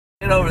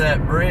get over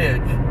that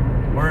bridge,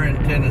 we're in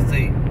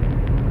Tennessee.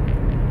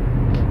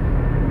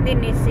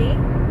 Tennessee?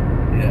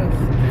 Yes,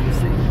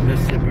 Tennessee,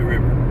 Mississippi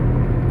River.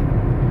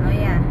 Oh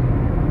yeah.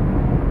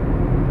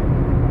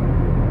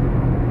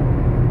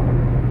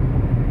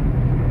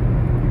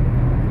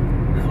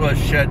 This was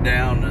shut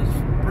down, this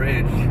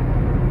bridge.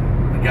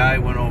 The guy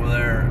went over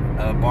there,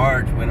 a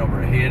barge went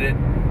over and hit it,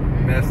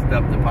 messed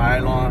up the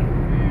pylon.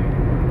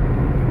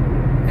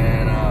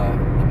 And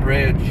the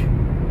bridge,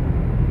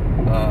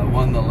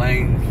 one of the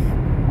lanes,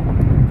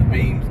 the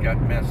beams got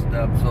messed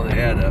up, so they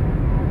had to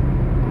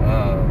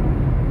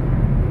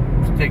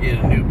stick in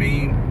a new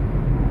beam.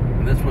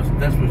 And this was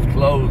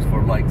closed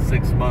for like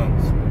 6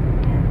 months,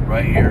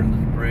 right here in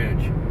this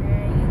bridge.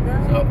 There you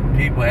go. So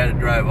people had to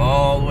drive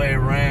all the way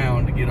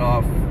around to get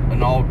off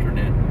an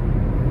alternate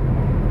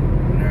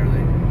and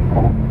everything.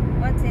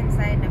 What's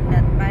inside of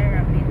that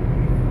pyramid?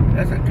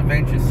 That's a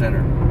convention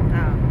center.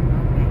 Oh,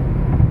 okay.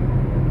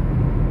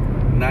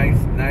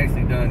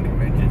 Nicely done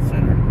convention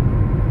center.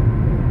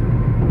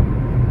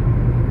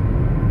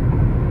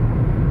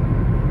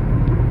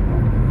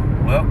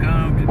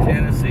 Welcome to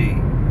Tennessee.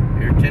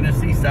 Your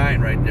Tennessee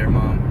sign right there,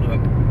 Mom.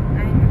 Look.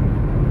 I know.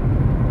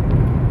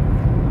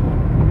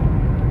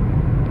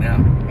 Now,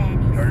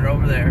 turn it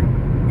over there.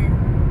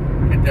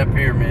 Hit that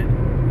pyramid.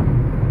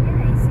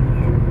 Yeah, I see it.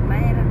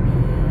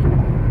 Pyramid.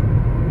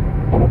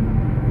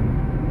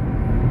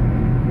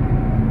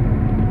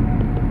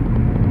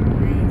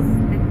 Nice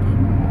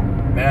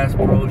looking. Bass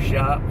Pro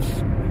Shops.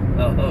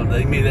 Oh,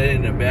 they made that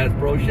in a Bass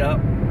Pro Shop?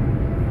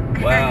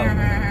 Wow.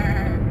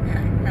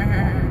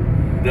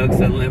 Ducks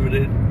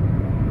Unlimited.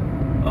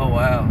 Oh,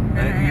 wow.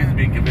 That used to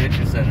be a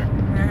convention center.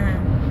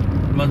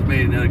 Must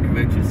be another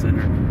convention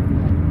center.